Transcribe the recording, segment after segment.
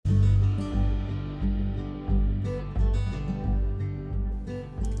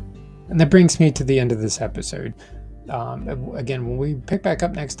And that brings me to the end of this episode. Again, when we pick back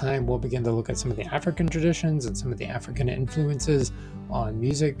up next time, we'll begin to look at some of the African traditions and some of the African influences on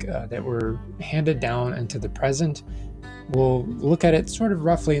music that were handed down into the present. We'll look at it sort of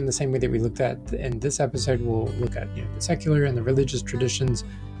roughly in the same way that we looked at in this episode. We'll look at the secular and the religious traditions,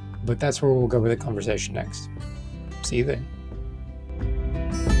 but that's where we'll go with the conversation next. See you then.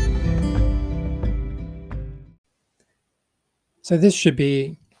 So this should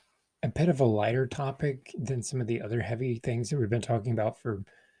be a bit of a lighter topic than some of the other heavy things that we've been talking about for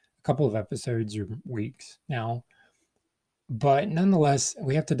a couple of episodes or weeks now. But nonetheless,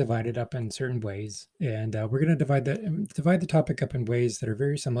 we have to divide it up in certain ways, and we're going to divide the topic up in ways that are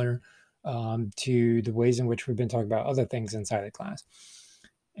very similar to the ways in which we've been talking about other things inside the class.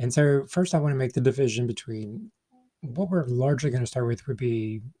 And so, first, I want to make the division between what we're largely going to start with would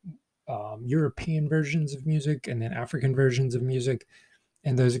be European versions of music and then African versions of music,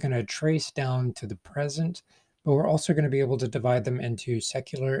 and those are going to trace down to the present. But we're also going to be able to divide them into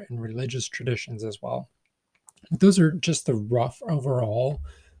secular and religious traditions as well. Those are just the rough overall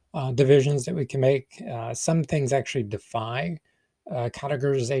divisions that we can make. Some things actually defy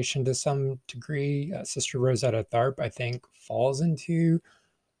categorization to some degree. Sister Rosetta Tharpe, I think, falls into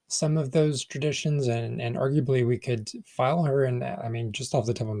some of those traditions, and arguably we could file her in. I mean, just off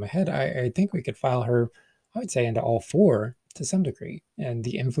the top of my head, I think we could file her, I would say, into all four to some degree, and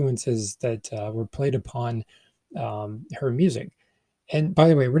the influences that were played upon her music. And by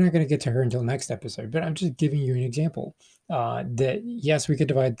the way, we're not going to get to her until next episode, but I'm just giving you an example that yes, we could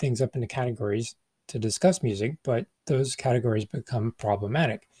divide things up into categories to discuss music, but those categories become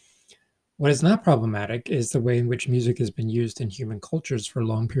problematic. What is not problematic is the way in which music has been used in human cultures for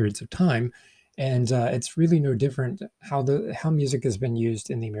long periods of time. And it's really no different how music has been used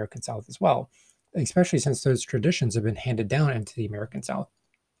in the American South as well, especially since those traditions have been handed down into the American South.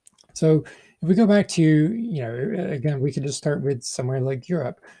 So if we go back to, again, we could just start with somewhere like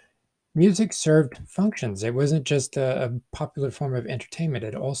Europe. Music served functions. It wasn't just a popular form of entertainment.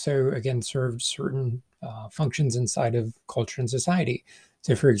 It also, again, served certain functions inside of culture and society.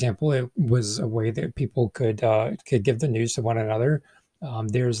 So, for example, it was a way that people could give the news to one another.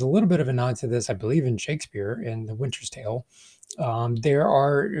 There's a little bit of a nod to this, I believe, in Shakespeare in The Winter's Tale. There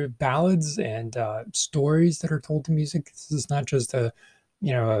are ballads and stories that are told to music. This is not just I'm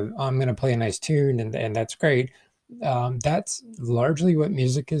going to play a nice tune and that's great. That's largely what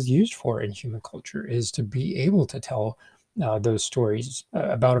music is used for in human culture, is to be able to tell those stories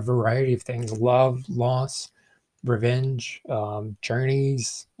about a variety of things: love, loss, revenge,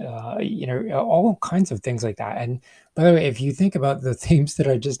 journeys, all kinds of things like that. And by the way, if you think about the themes that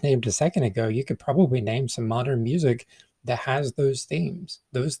I just named a second ago, you could probably name some modern music that has those themes.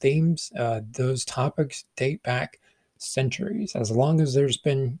 Those topics date back centuries. As long as there's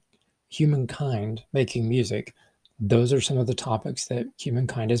been humankind making music, those are some of the topics that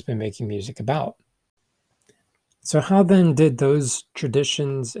humankind has been making music about. So how then did those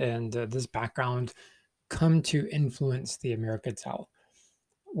traditions and this background come to influence the American South?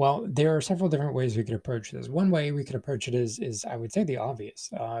 Well, there are several different ways we could approach this. One way we could approach it is I would say, the obvious.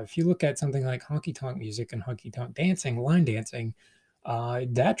 If you look at something like honky-tonk music and honky-tonk dancing, line dancing,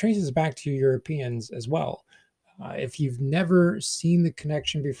 that traces back to Europeans as well. If you've never seen the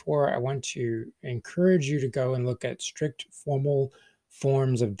connection before, I want to encourage you to go and look at strict formal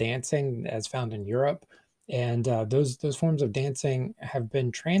forms of dancing as found in Europe. And those forms of dancing have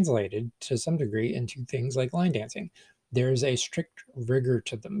been translated to some degree into things like line dancing. There's a strict rigor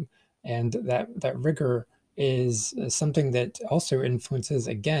to them, and that rigor is something that also influences,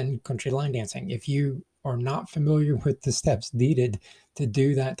 again, country line dancing. If you are not familiar with the steps needed to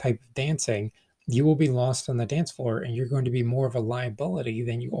do that type of dancing, you will be lost on the dance floor, and you're going to be more of a liability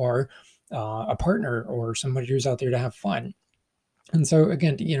than you are a partner or somebody who's out there to have fun. And so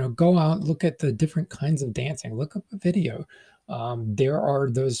again, go out, look at the different kinds of dancing, look up a video. There are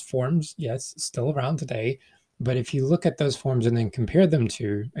those forms, yes, still around today. But if you look at those forms and then compare them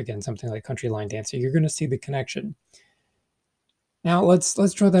to, again, something like country line dancing, you're going to see the connection. Now let's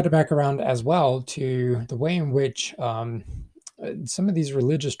draw that back around as well to the way in which some of these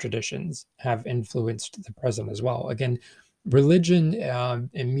religious traditions have influenced the present as well. Again, religion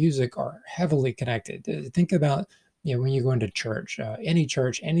and music are heavily connected. Think about, when you go into church,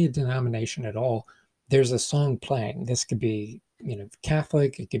 any denomination at all, there's a song playing. This could be,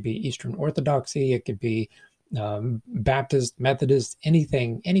 Catholic, it could be Eastern Orthodoxy, it could be Baptist, Methodist,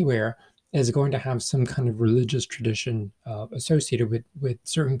 anything, anywhere is going to have some kind of religious tradition associated with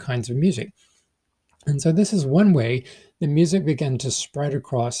certain kinds of music. And so this is one way the music began to spread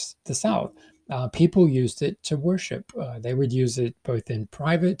across the South. people used it to worship. They would use it both in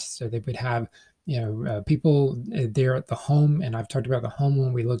private, so they would have people there at the home, and I've talked about the home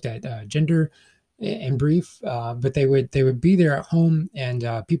when we looked at gender in brief. But they would be there at home, and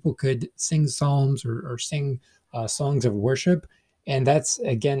people could sing psalms or sing songs of worship. And that's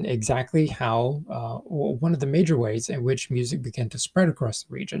again exactly how one of the major ways in which music began to spread across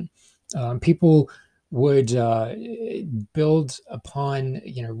the region. People would build upon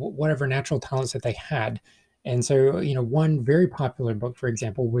whatever natural talents that they had. And so one very popular book, for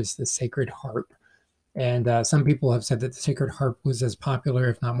example, was The Sacred Harp. And some people have said that the Sacred Harp was as popular,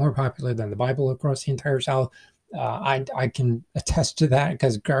 if not more popular, than the Bible across the entire South. I can attest to that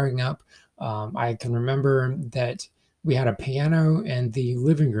because growing up, I can remember that we had a piano in the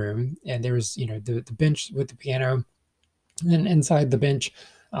living room, and there was the bench with the piano, and inside the bench,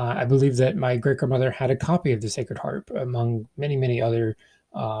 I believe that my great grandmother had a copy of the Sacred Harp, among many, many other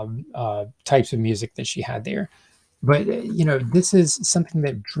types of music that she had there. But this is something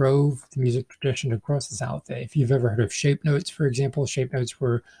that drove the music tradition across the South. If you've ever heard of shape notes, for example, shape notes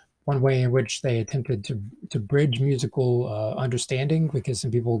were one way in which they attempted to bridge musical understanding, because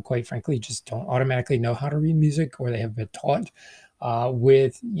some people, quite frankly, just don't automatically know how to read music, or they have been taught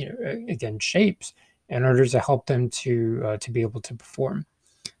with again shapes in order to help them to be able to perform.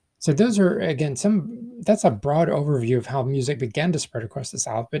 So those are again that's a broad overview of how music began to spread across the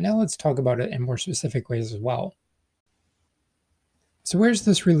South. But now let's talk about it in more specific ways as well. So where's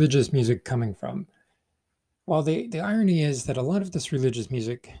this religious music coming from? Well, the irony is that a lot of this religious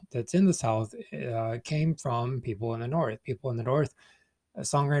music that's in the South came from people in the North. People in the North,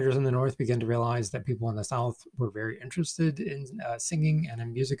 songwriters in the North began to realize that people in the South were very interested in singing and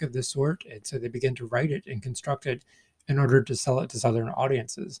in music of this sort. And so they began to write it and construct it in order to sell it to Southern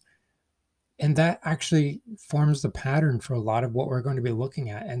audiences. And that actually forms the pattern for a lot of what we're going to be looking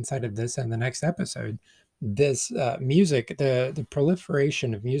at inside of this and the next episode. This music, the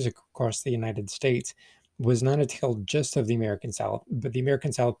proliferation of music across the United States was not a tale just of the American South, but the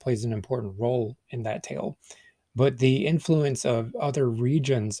American South plays an important role in that tale. But the influence of other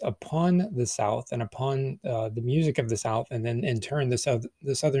regions upon the South and upon the music of the South, and then in turn the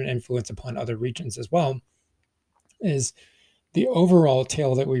Southern influence upon other regions as well, is the overall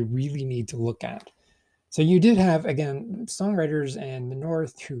tale that we really need to look at. So you did have, again, songwriters in the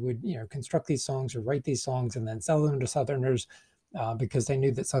North who would, construct these songs or write these songs and then sell them to Southerners because they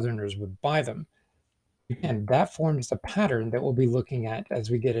knew that Southerners would buy them. And that forms the pattern that we'll be looking at as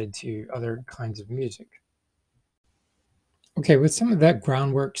we get into other kinds of music. Okay, with some of that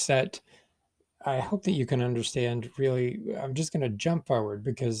groundwork set, I hope that you can understand really. I'm just going to jump forward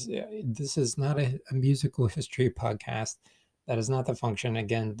because this is not a musical history podcast. That is not the function.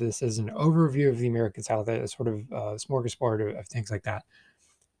 Again, this is an overview of the American South, a sort of smorgasbord of things like that.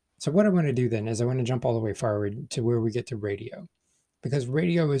 So, what I want to do then is I want to jump all the way forward to where we get to radio, because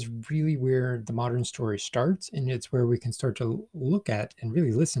radio is really where the modern story starts, and it's where we can start to look at and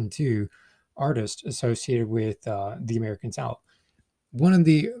really listen to artists associated with the American South. One of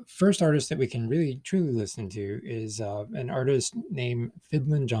the first artists that we can really truly listen to is an artist named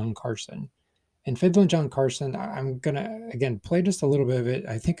Fiddlin' John Carson. And Fiddlin' John Carson, I'm going to, again, play just a little bit of it.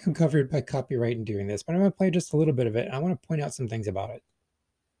 I think I'm covered by copyright in doing this, but I'm going to play just a little bit of it. And I want to point out some things about it.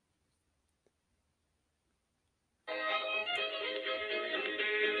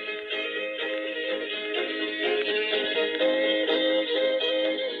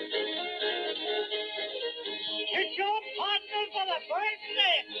 It's your partner for the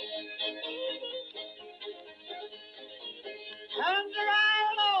birthday. Turn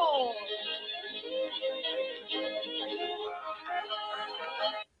around, oh.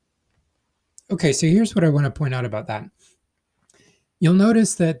 Okay, so here's what I want to point out about that. You'll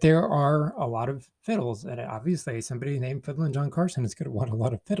notice that there are a lot of fiddles, and obviously somebody named Fiddlin' John Carson is going to want a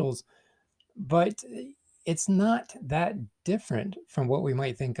lot of fiddles, but it's not that different from what we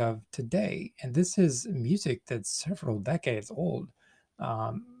might think of today. And this is music that's several decades old.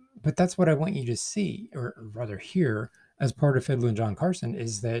 Um, but that's what I want you to see, or rather hear, as part of Fiddlin' John Carson,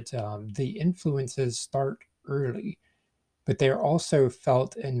 is that the influences start early, but they're also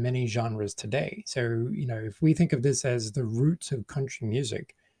felt in many genres today. So, if we think of this as the roots of country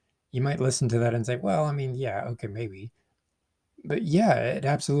music, you might listen to that and say, well, I mean, yeah, okay, maybe. But yeah, it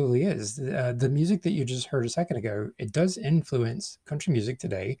absolutely is. The music that you just heard a second ago, it does influence country music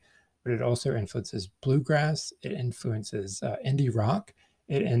today, but it also influences bluegrass. It influences indie rock.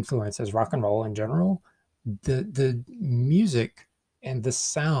 It influences rock and roll in general. The music and the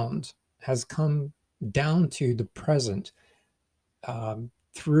sound has come down to the present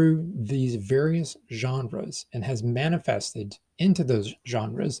through these various genres and has manifested into those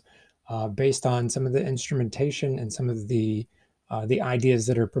genres based on some of the instrumentation and some of the ideas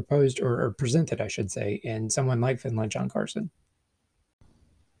that are proposed or presented, I should say, in someone like Fiddler John Carson.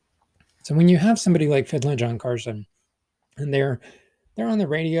 So when you have somebody like Fiddler John Carson, and they're on the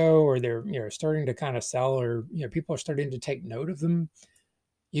radio, or they're starting to kind of sell, or people are starting to take note of them,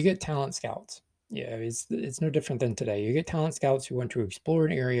 you get talent scouts. Yeah, it's no different than today. You get talent scouts who want to explore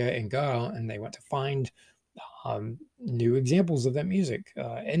an area and go out and they want to find new examples of that music.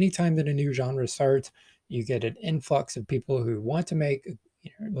 Anytime that a new genre starts, you get an influx of people who want to make,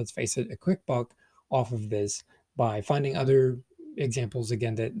 let's face it, a quick buck off of this by finding other examples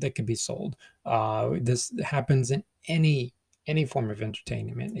again that could be sold. This happens in any form of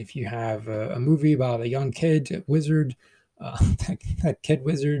entertainment. If you have a movie about a young kid a wizard, that kid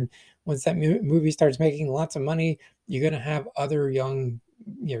wizard, once that movie starts making lots of money, you're going to have other young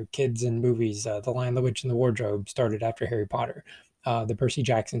kids in movies. The Lion, the Witch, and the Wardrobe started after Harry Potter. The Percy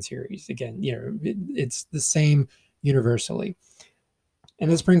Jackson series, again, it's the same universally.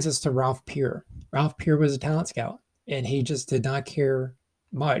 And this brings us to Ralph Peer. Ralph Peer was a talent scout, and he just did not care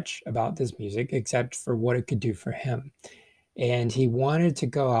much about this music except for what it could do for him. And he wanted to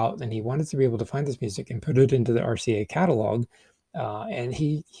go out and he wanted to be able to find this music and put it into the RCA catalog. And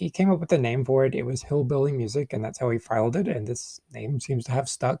he came up with a name for it. It was Hillbilly Music, and that's how he filed it. And this name seems to have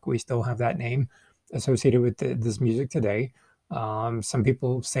stuck. We still have that name associated with this music today. Some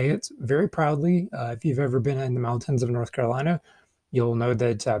people say it very proudly. If you've ever been in the mountains of North Carolina, you'll know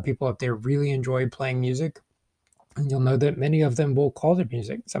that people up there really enjoy playing music. And you'll know that many of them will call their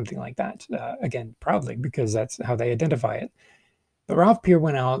music something like that, again, proudly, because that's how they identify it. But Ralph Peer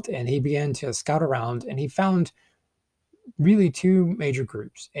went out and he began to scout around, and he found really two major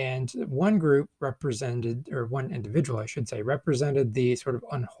groups. And one group represented, or one individual, I should say, represented the sort of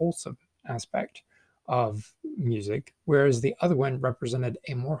unwholesome aspect of music, whereas the other one represented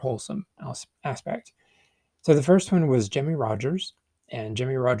a more wholesome aspect. So the first one was Jimmie Rodgers, and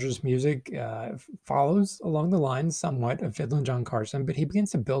Jimmie Rodgers' music follows along the lines somewhat of Fiddler John Carson, but he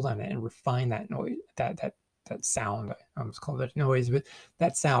begins to build on it and refine that noise, that sound. I almost called it noise, but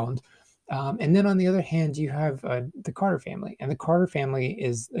that sound. And then on the other hand, you have the Carter family, and the Carter family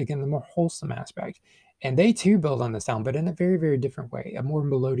is again the more wholesome aspect, and they too build on the sound, but in a very, very different way, a more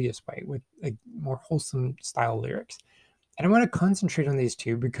melodious way with a more wholesome style lyrics. And I want to concentrate on these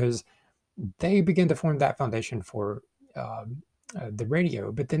two because they begin to form that foundation for the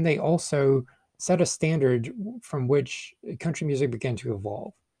radio, but then they also set a standard from which country music began to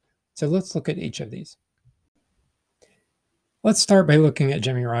evolve. So let's look at each of these. Let's start by looking at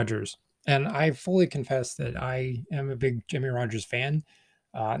Jimmie Rodgers. And I fully confess that I am a big Jimmie Rodgers fan.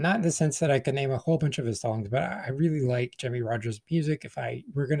 Not in the sense that I could name a whole bunch of his songs, but I really like Jimmie Rodgers' music. If I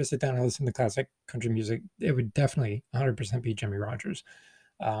were going to sit down and listen to classic country music, it would definitely 100% be Jimmie Rodgers.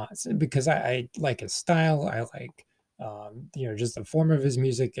 Because I like his style. I like, just the form of his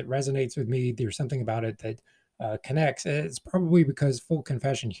music. It resonates with me. There's something about it that connects. It's probably because, full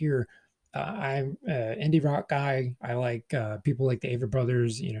confession here, I'm an indie rock guy. I like people like the Avett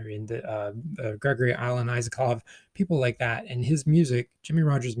Brothers, in the Gregory Alan Isakov, people like that. And his music, Jimmie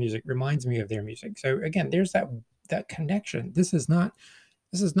Rodgers' music, reminds me of their music. So again, there's that connection. This is not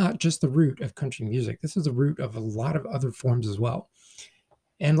just the root of country music. This is the root of a lot of other forms as well.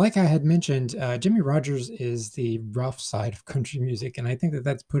 And like I had mentioned, Jimmie Rodgers is the rough side of country music, and I think that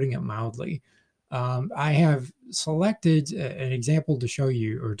that's putting it mildly. I have selected an example to show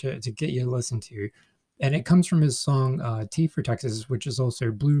you, or to get you to listen to, and it comes from his song "T for Texas," which is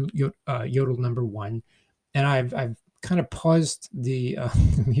also Blue Yodel #1. And I've kind of paused the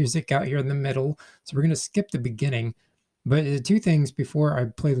music out here in the middle, so we're going to skip the beginning. But the two things before I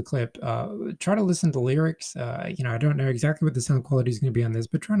play the clip, try to listen to the lyrics. I don't know exactly what the sound quality is going to be on this,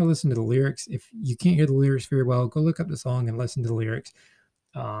 but try to listen to the lyrics. If you can't hear the lyrics very well, go look up the song and listen to the lyrics.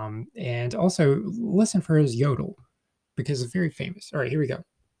 And also listen for his yodel, because it's very famous. All right, here we go.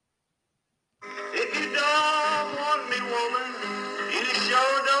 If you don't want me, woman, you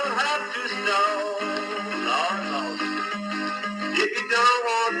sure don't have to stone. Lord, Lord. If you don't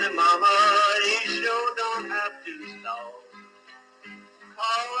want me, mama, you sure don't have to stone.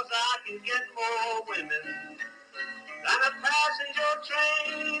 'Cause I can get more women than a passenger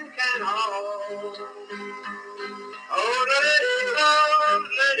train can hold. Oh,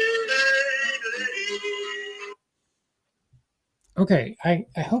 Okay, I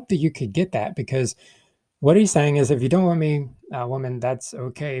hope that you could get that, because what he's saying is, if you don't want me, woman, that's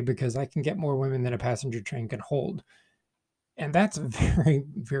okay, because I can get more women than a passenger train can hold. And that's a very,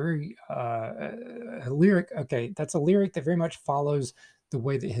 very a lyric. Okay, that's a lyric that very much follows the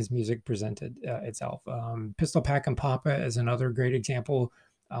way that his music presented itself. Pistol Pack and Papa is another great example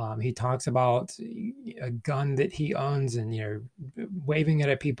He talks about a gun that he owns and, waving it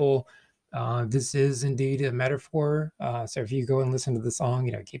at people. This is indeed a metaphor. So if you go and listen to the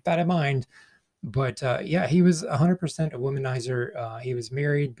song, keep that in mind. But yeah, he was 100% a womanizer. He was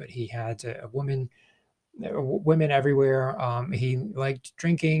married, but he had a woman, women everywhere. He liked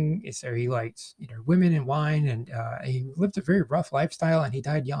drinking, so he liked women and wine, and he lived a very rough lifestyle, and he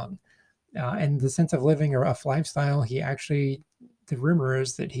died young. And the sense of living a rough lifestyle, he actually, the rumor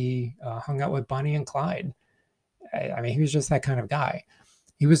is that he hung out with Bonnie and Clyde. I mean, he was just that kind of guy.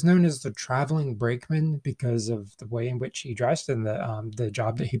 He was known as the traveling brakeman because of the way in which he dressed and the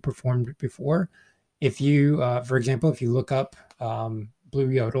job that he performed before. If you, for example, if you look up Blue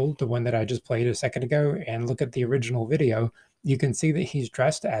Yodel, the one that I just played a second ago, and look at the original video, you can see that he's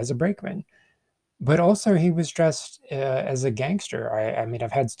dressed as a brakeman. But also, he was dressed as a gangster. I mean,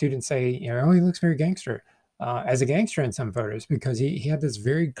 I've had students say, oh, he looks very gangster, as a gangster in some photos because he had this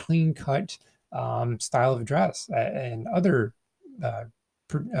very clean cut style of dress and other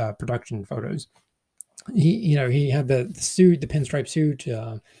uh, production photos. He had the suit, the pinstripe suit,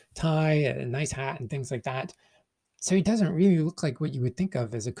 tie, a nice hat, and things like that. So he doesn't really look like what you would think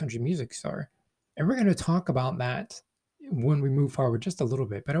of as a country music star. And we're going to talk about that when we move forward just a little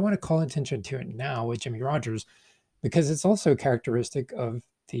bit. But I want to call attention to it now with Jimmie Rodgers because it's also a characteristic of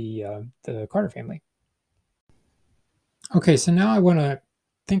the Carter family. Okay, so now I want to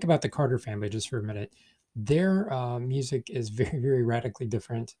think about the Carter family just for a minute. Their music is very, very radically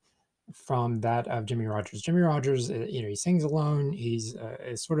different from that of Jimmie Rodgers. Jimmie Rodgers, he sings alone. He's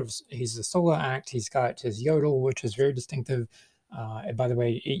he's a solo act. He's got his yodel, which is very distinctive. And by the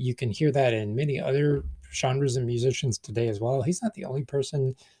way, you can hear that in many other genres and musicians today as well. He's not the only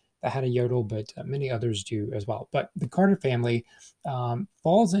person that had a yodel, but many others do as well. But the Carter family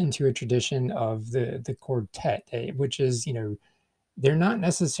falls into a tradition of the quartet, which is they're not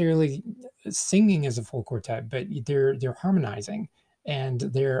necessarily singing as a full quartet, but they're harmonizing and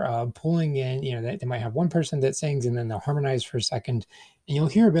they're pulling in. They might have one person that sings and then they'll harmonize for a second, and you'll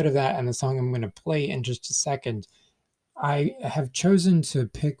hear a bit of that in the song I'm going to play in just a second. I have chosen to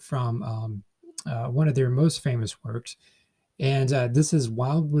pick from one of their most famous works, and this is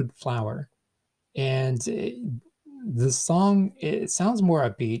Wildwood Flower. And the song, it sounds more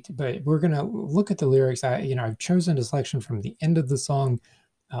upbeat, but we're going to look at the lyrics. I've chosen a selection from the end of the song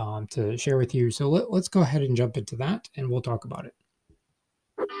to share with you. So let's go ahead and jump into that, and we'll talk about it.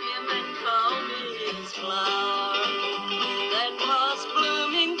 Him and called me his flower that was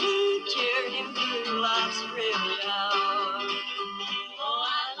blooming to cheer him through life's dreary hour. Oh,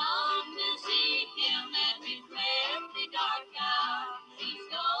 I long to see him as he left the dark hour. He's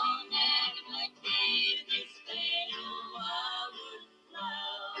gone and neglected this fatal wildwood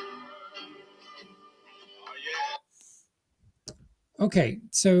flower. Oh, yeah. Okay,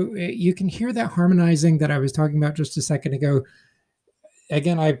 so you can hear that harmonizing that I was talking about just a second ago.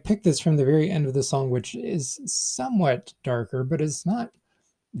 Again, I picked this from the very end of the song, which is somewhat darker, but it's not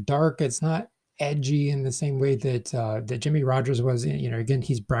dark. It's not edgy in the same way that Jimmie Rodgers was. Again,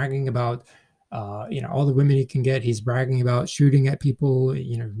 he's bragging about all the women he can get. He's bragging about shooting at people,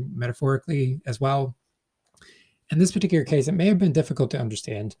 metaphorically as well. In this particular case, it may have been difficult to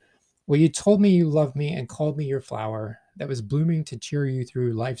understand. Well, you told me you loved me and called me your flower that was blooming to cheer you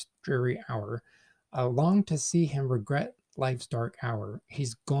through life's dreary hour. I long to see him regret life's dark hour.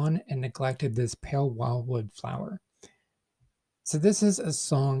 He's gone and neglected this pale wildwood flower. So this is a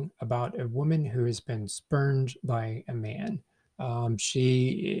song about a woman who has been spurned by a man.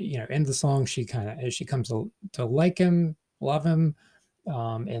 She, in the song, she comes to like him, love him,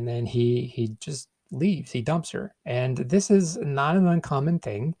 and then he just leaves. He dumps her, and this is not an uncommon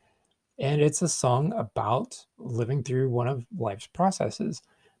thing. And it's a song about living through one of life's processes.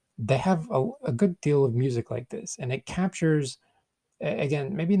 They have a good deal of music like this, and it captures,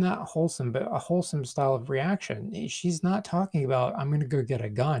 again, maybe not wholesome, but a wholesome style of reaction. She's not talking about, I'm going to go get a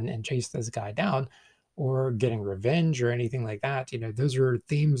gun and chase this guy down or getting revenge or anything like that. Those are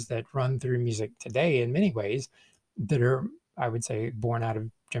themes that run through music today in many ways that are, I would say, born out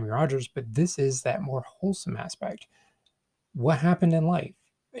of Jimmie Rodgers, but this is that more wholesome aspect. What happened in life?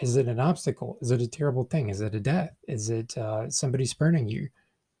 Is it an obstacle? Is it a terrible thing? Is it a death? Is it somebody spurning you?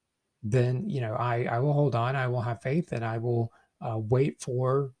 Then, I will hold on. I will have faith, and I will wait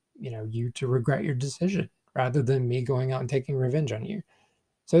for, you to regret your decision rather than me going out and taking revenge on you.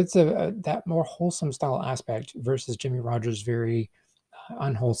 So it's that more wholesome style aspect versus Jimmie Rodgers' very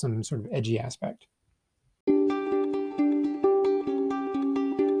unwholesome sort of edgy aspect.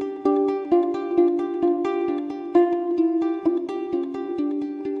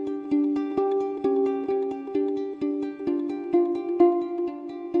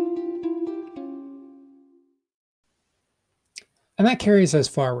 And that carries us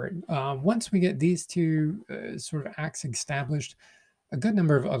forward. Once we get these two sort of acts established, a good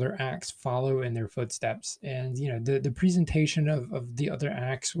number of other acts follow in their footsteps. And, the presentation of the other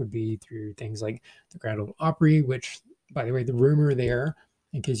acts would be through things like the Grand Ole Opry, which, by the way, the rumor there,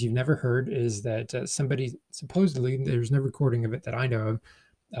 in case you've never heard, is that somebody supposedly, there's no recording of it that I know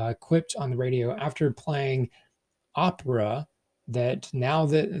of, quipped on the radio after playing opera that now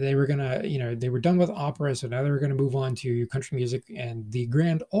that they were gonna, they were done with opera, so now they were gonna move on to country music and the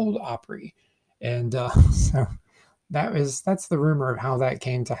Grand Ole Opry, and so that's the rumor of how that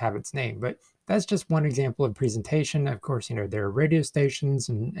came to have its name. But that's just one example of presentation. Of course, there are radio stations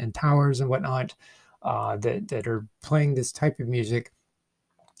and towers and whatnot that are playing this type of music,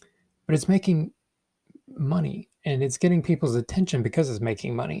 but it's making money and it's getting people's attention because it's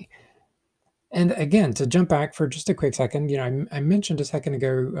making money. And again, to jump back for just a quick second, I mentioned a second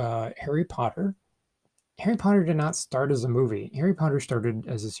ago Harry Potter. Harry Potter did not start as a movie. Harry Potter started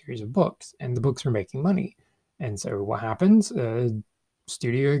as a series of books, and the books were making money. And so what happens?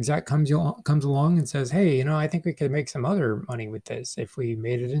 Studio exec comes along and says, "Hey, I think we could make some other money with this if we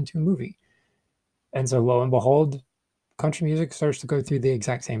made it into a movie." And so lo and behold, country music starts to go through the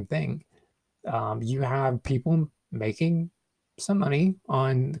exact same thing. You have people making some money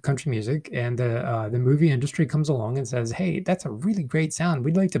on country music, and the movie industry comes along and says, "Hey, that's a really great sound.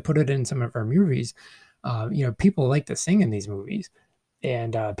 We'd like to put it in some of our movies." People like to sing in these movies,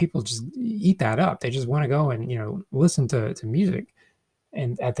 and people just eat that up. They just want to go and listen to music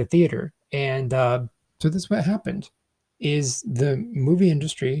and at the theater. And so that's what happened. Is the movie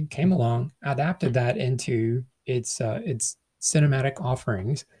industry came along, adapted that into its cinematic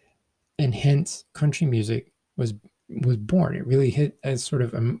offerings, and hence country music was born. It really hit as sort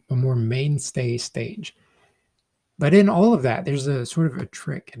of a more mainstay stage. But in all of that, there's a sort of a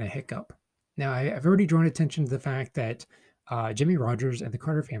trick and a hiccup. Now, I've already drawn attention to the fact that Jimmy Rogers and the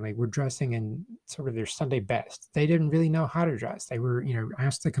Carter family were dressing in sort of their Sunday best. They didn't really know how to dress. They were,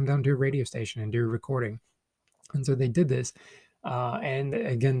 asked to come down to a radio station and do a recording. And so they did this. And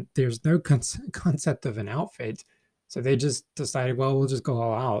again, there's no concept of an outfit. So they just decided, well, we'll just go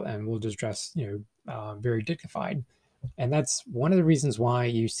all out and we'll just dress, very dignified. And that's one of the reasons why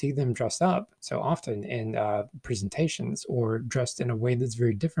you see them dressed up so often in presentations or dressed in a way that's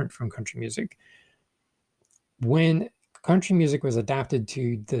very different from country music. When country music was adapted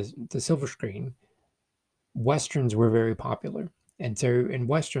to the silver screen, Westerns were very popular. And so in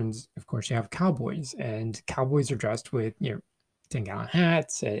Westerns, of course, you have cowboys, and cowboys are dressed with, 10-gallon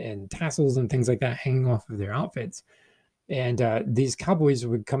hats and tassels and things like that hanging off of their outfits. And these cowboys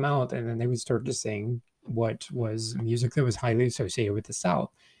would come out and then they would start to sing what was music that was highly associated with the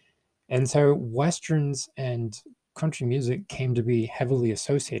South. And so Westerns and country music came to be heavily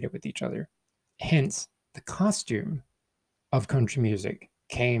associated with each other. Hence, the costume of country music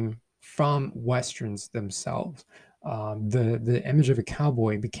came from Westerns themselves. The image of a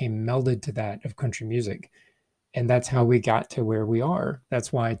cowboy became melded to that of country music. And that's how we got to where we are.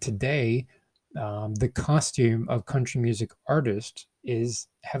 That's why today, the costume of country music artists is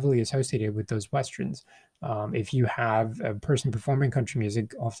heavily associated with those Westerns. If you have a person performing country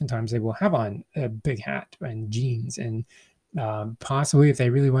music, oftentimes they will have on a big hat and jeans, and possibly, if they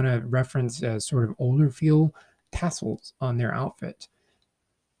really want to reference a sort of older feel, tassels on their outfit.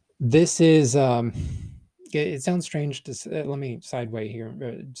 This is, it sounds strange to, let me sidetrack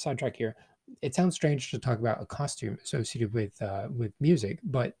here. It sounds strange to talk about a costume associated with music,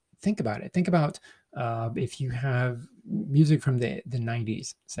 but think about it. Think about if you have music from the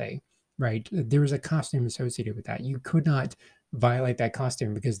 90s, say, right? There was a costume associated with that. You could not violate that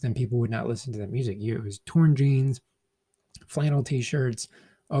costume because then people would not listen to that music. It was torn jeans, flannel t-shirts,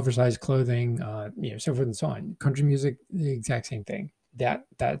 oversized clothing, so forth and so on. Country music, the exact same thing.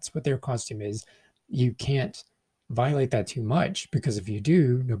 That's what their costume is. You can't violate that too much, because if you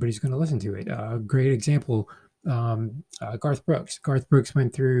do, nobody's going to listen to it. A great example, Garth Brooks. Garth Brooks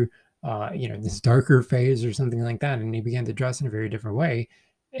went through, this darker phase or something like that, and he began to dress in a very different way.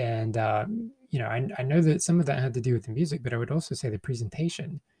 And, I know that some of that had to do with the music, but I would also say the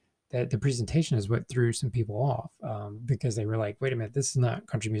presentation. That the presentation is what threw some people off, because they were like, wait a minute, this is not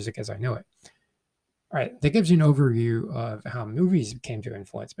country music as I know it. All right, that gives you an overview of how movies came to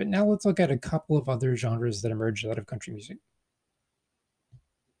influence. But now let's look at a couple of other genres that emerged out of country music.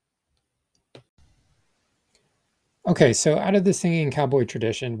 Okay, so out of the singing cowboy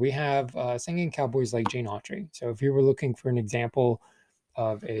tradition, we have singing cowboys like Gene Autry. So if you were looking for an example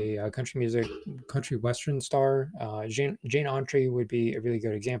of a country western star, Gene Autry would be a really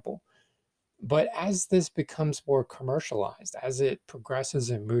good example. But as this becomes more commercialized, as it progresses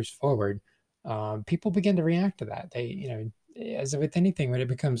and moves forward, people begin to react to that. as with anything, when it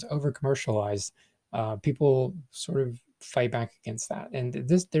becomes over commercialized, people sort of fight back against that. And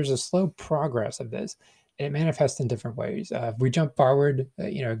there's a slow progress of this. And it manifests in different ways. If we jump forward,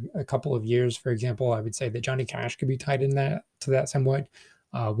 a couple of years, for example, I would say that Johnny Cash could be tied in that to that somewhat.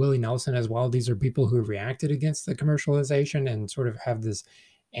 Willie Nelson as well. These are people who reacted against the commercialization and sort of have this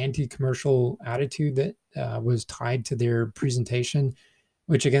anti-commercial attitude that was tied to their presentation.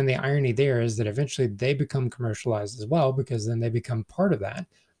 Which again, the irony there is that eventually they become commercialized as well, because then they become part of that.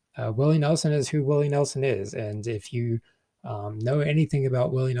 Willie Nelson is who Willie Nelson is, and if you know anything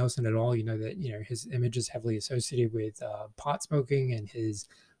about Willie Nelson at all, you know that his image is heavily associated with pot smoking and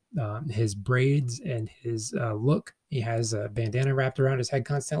his braids and his look. He has a bandana wrapped around his head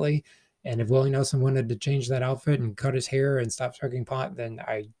constantly. And if Willie Nelson wanted to change that outfit and cut his hair and stop smoking pot, then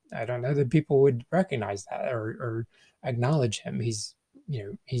I don't know that people would recognize that or acknowledge him. He's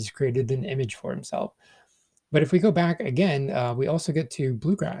created an image for himself. But if we go back again, we also get to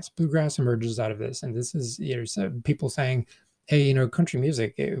bluegrass. Bluegrass emerges out of this, and this is some people saying, "Hey, country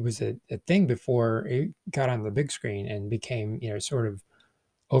music, it was a thing before it got on the big screen and became sort of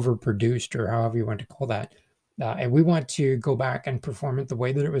overproduced, or however you want to call that." And we want to go back and perform it the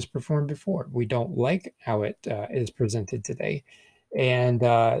way that it was performed before. We don't like how it is presented today. And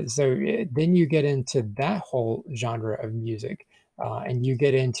then you get into that whole genre of music, and you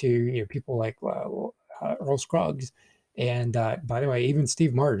get into people like Earl Scruggs. And by the way, even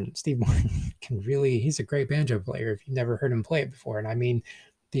Steve Martin. Steve Martin he's a great banjo player if you've never heard him play it before. And I mean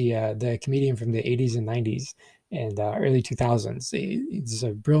the comedian from the 80s and 90s and early 2000s. He's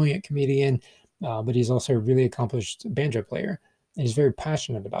a brilliant comedian, but he's also a really accomplished banjo player. And he's very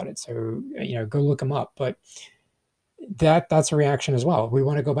passionate about it. So, go look him up. But that's a reaction as well. We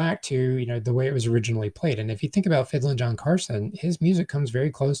want to go back to, the way it was originally played. And if you think about Fiddlin' John Carson, his music comes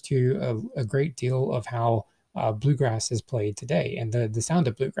very close to a great deal of how bluegrass is played today and the sound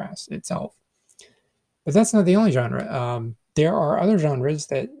of bluegrass itself. But that's not the only genre. There are other genres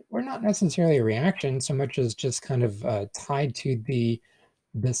that were not necessarily a reaction so much as just kind of tied to the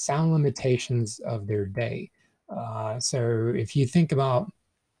sound limitations of their day. So if you think about,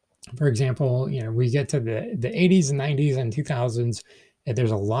 for example, we get to the 80s and 90s and 2000s, and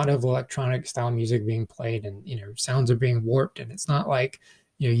there's a lot of electronic style music being played, and sounds are being warped, and it's not like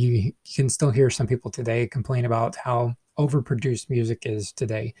you can still hear some people today complain about how overproduced music is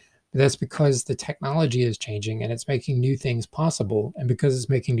today. But that's because the technology is changing and it's making new things possible. And because it's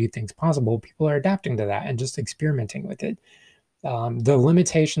making new things possible, people are adapting to that and just experimenting with it. The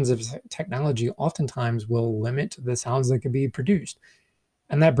limitations of technology oftentimes will limit the sounds that can be produced.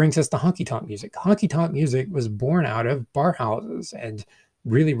 And that brings us to honky-tonk music. Honky-tonk music was born out of bar houses and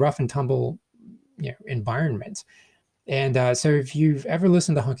really rough and tumble environments. And so if you've ever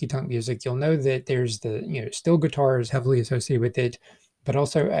listened to honky-tonk music, you'll know that there's the steel guitar is heavily associated with it, but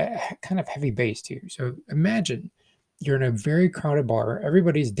also a kind of heavy bass too. So imagine you're in a very crowded bar,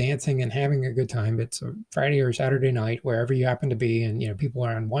 everybody's dancing and having a good time. It's a Friday or Saturday night, wherever you happen to be, and people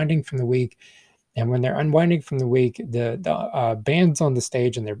are unwinding from the week. And when they're unwinding from the week, the band's on the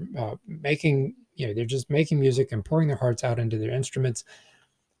stage and they're making, they're just making music and pouring their hearts out into their instruments.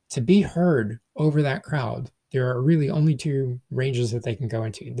 To be heard over that crowd, there are really only two ranges that they can go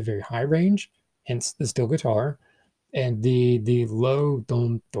into: the very high range, hence the steel guitar, and the low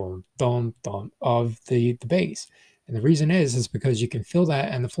dum dum dum dum of the bass. And the reason is because you can feel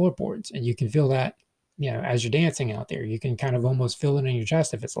that in the floorboards, and you can feel that as you're dancing out there. You can kind of almost feel it in your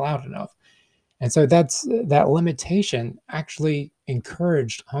chest if it's loud enough. And so that limitation actually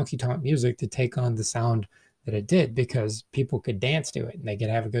encouraged honky-tonk music to take on the sound that it did, because people could dance to it and they could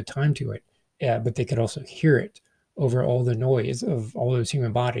have a good time to it. But they could also hear it over all the noise of all those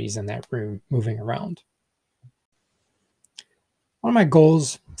human bodies in that room moving around. One of my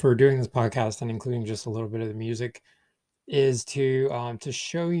goals for doing this podcast, and including just a little bit of the music, is to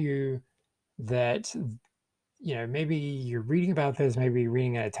show you that maybe you're reading about this, maybe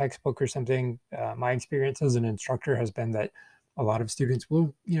reading a textbook or something. My experience as an instructor has been that a lot of students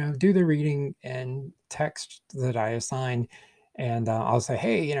will, do the reading and text that I assign. And I'll say,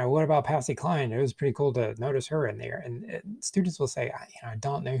 hey, what about Patsy Cline? It was pretty cool to notice her in there. And students will say, I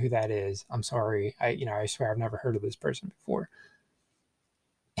don't know who that is. I'm sorry. I swear I've never heard of this person before.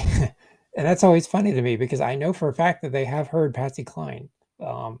 And that's always funny to me, because I know for a fact that they have heard Patsy Cline.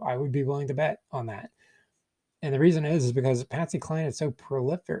 I would be willing to bet on that. And the reason is because Patsy Cline is so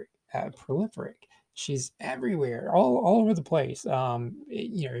prolific. She's everywhere, all over the place.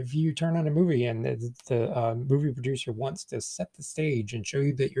 If you turn on a movie and the movie producer wants to set the stage and show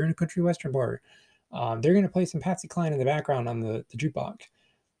you that you're in a country western bar, they're going to play some Patsy Cline in the background on the jukebox.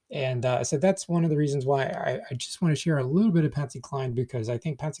 And so that's one of the reasons why I just want to share a little bit of Patsy Cline, because I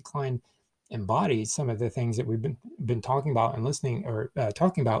think Patsy Cline embodies some of the things that we've been talking about and listening or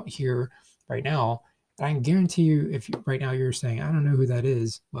talking about here right now. And I can guarantee you, if you, right now you're saying, I don't know who that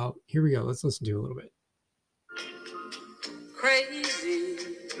is. Well, here we go. Let's listen to a little bit. Crazy,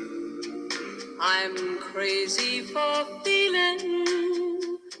 I'm crazy for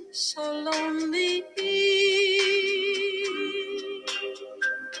feeling so lonely.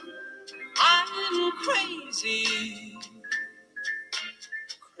 I'm crazy,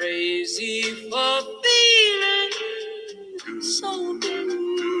 crazy for feeling so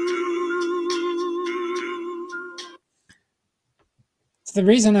blue. So the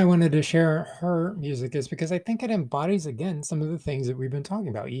reason I wanted to share her music is because I think it embodies, again, some of the things that we've been talking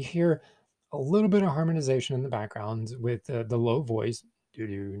about. You hear a little bit of harmonization in the background with the low voice. Do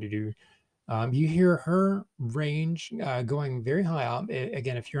do do do. You hear her range going very high up.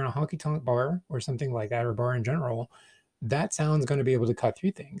 Again, if you're in a honky tonk bar or something like that, or bar in general, that sound's going to be able to cut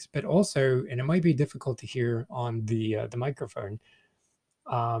through things. But also, and it might be difficult to hear on the microphone.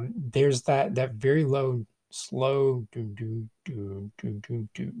 There's that very low, slow do do do do do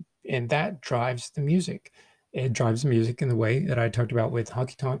do, and that drives the music. It drives the music in the way that I talked about with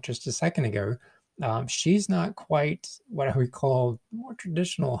honky tonk just a second ago. She's not quite what I would call more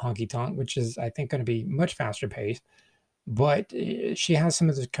traditional honky tonk, which is, I think, going to be much faster paced. But she has some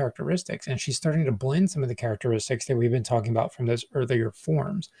of the characteristics, and she's starting to blend some of the characteristics that we've been talking about from those earlier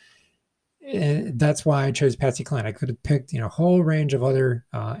forms. And that's why I chose Patsy Cline. I could have picked, a whole range of other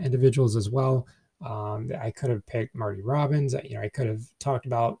individuals as well. I could have picked Marty Robbins. I could have talked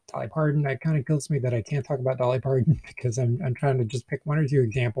about Dolly Parton. It kind of kills me that I can't talk about Dolly Parton because I'm trying to just pick one or two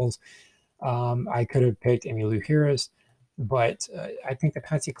examples. I could have picked Emmylou Harris, but I think that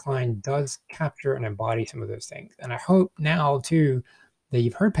Patsy Cline does capture and embody some of those things. And I hope now too that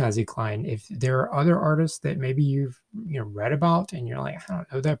you've heard Patsy Cline. If there are other artists that maybe you've read about and you're like, I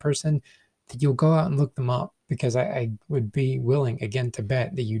don't know that person, that you'll go out and look them up, because I would be willing again to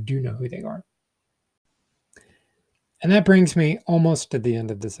bet that you do know who they are. And that brings me almost to the end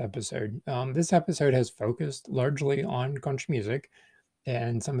of this episode. This episode has focused largely on country music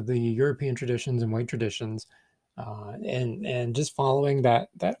and some of the European traditions and white traditions, and just following that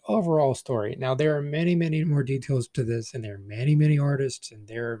overall story. Now there are many more details to this, and there are many artists, and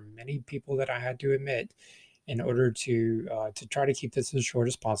there are many people that I had to omit in order to try to keep this as short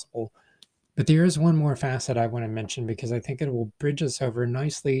as possible. But there is one more facet I want to mention, because I think it will bridge us over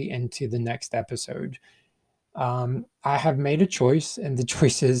nicely into the next episode. I have made a choice, and the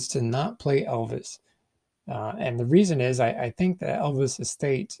choice is to not play Elvis. And the reason is I think that Elvis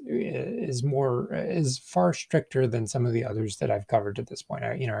estate is far stricter than some of the others that I've covered at this point.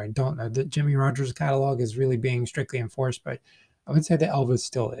 I don't know that Jimmy Rogers' catalog is really being strictly enforced, but I would say that Elvis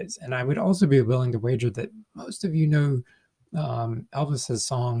still is. And I would also be willing to wager that most of you know Elvis's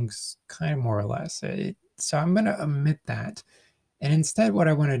songs kind of more or less. So I'm going to omit that. And instead, what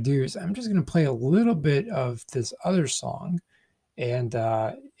I want to do is I'm just going to play a little bit of this other song, and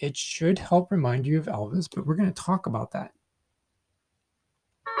it should help remind you of Elvis, but we're going to talk about that.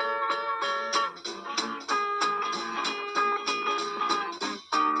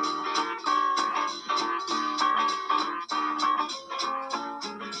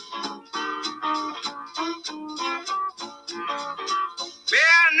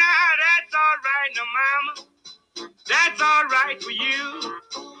 Well, now that's all right, now, mama. That's all right for you.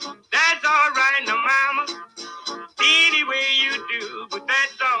 That's all right, now, mama. Any way you do, but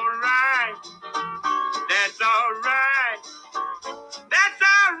that's all right. That's all right. That's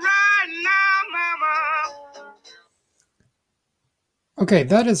all right now, mama. Okay,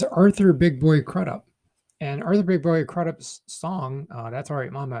 that is Arthur Big Boy Crudup. And Arthur Big Boy Crudup's song, That's All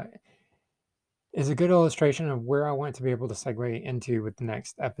Right Mama, is a good illustration of where I want to be able to segue into with the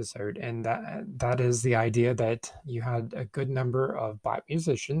next episode. And that is the idea that you had a good number of Black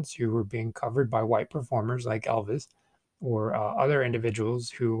musicians who were being covered by white performers like Elvis, or other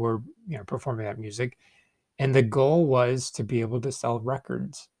individuals who were performing that music. And the goal was to be able to sell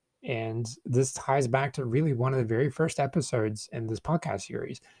records. And this ties back to really one of the very first episodes in this podcast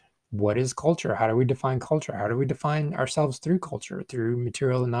series. What is culture? How do we define culture? How do we define ourselves through culture, through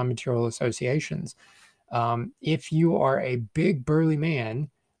material and non-material associations? If you are a big burly man,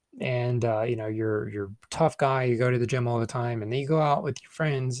 and you're a tough guy, you go to the gym all the time, and then you go out with your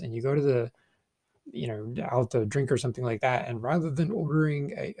friends and you go to the out to drink or something like that, and rather than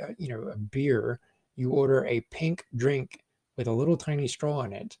ordering a beer, you order a pink drink with a little tiny straw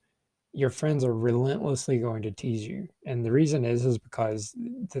in it, your friends are relentlessly going to tease you. And the reason is because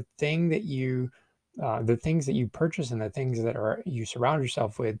the thing that you The things that you purchase and the things that you surround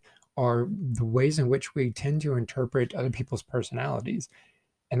yourself with are the ways in which we tend to interpret other people's personalities.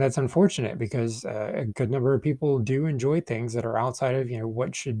 And that's unfortunate because a good number of people do enjoy things that are outside of,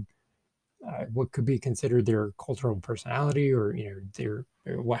 what could be considered their cultural personality, or, their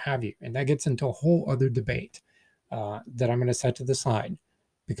or what have you. And that gets into a whole other debate that I'm going to set to the side,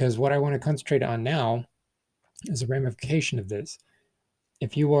 because what I want to concentrate on now is a ramification of this.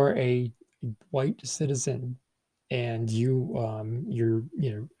 If you are a white citizen and you're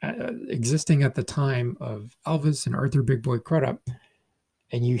existing at the time of Elvis and Arthur Big Boy Crudup,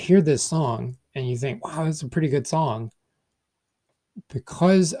 and you hear this song and you think, wow, that's a pretty good song,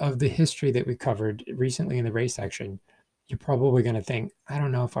 because of the history that we covered recently in the race section, you're probably going to think, I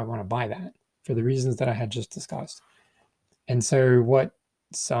don't know if I want to buy that, for the reasons that I had just discussed. And so what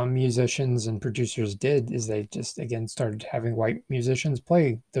some musicians and producers did is they just, again, started having white musicians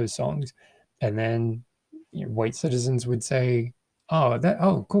play those songs. And then white citizens would say,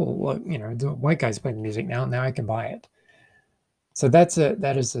 oh, cool. Well, the white guy's playing music now. Now I can buy it. So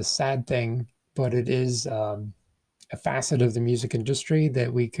that is a sad thing, but it is a facet of the music industry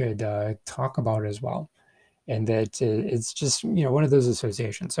that we could talk about as well. And that it's just, one of those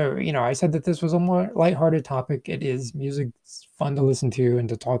associations. So, I said that this was a more lighthearted topic. It is. Music's fun to listen to and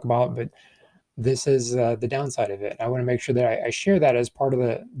to talk about, but this is the downside of it. I want to make sure that I share that as part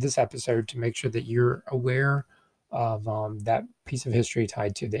of this episode, to make sure that you're aware of that piece of history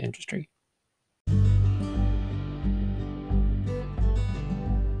tied to the industry.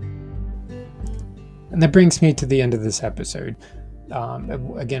 And that brings me to the end of this episode.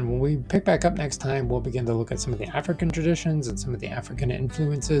 Again, when we pick back up next time, we'll begin to look at some of the African traditions and some of the African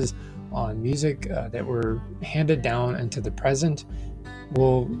influences on music that were handed down into the present.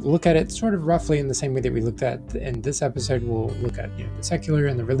 We'll look at it sort of roughly in the same way that we looked at in this episode. We'll look at the secular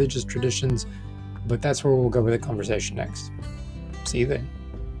and the religious traditions, but that's where we'll go with the conversation next. See you then.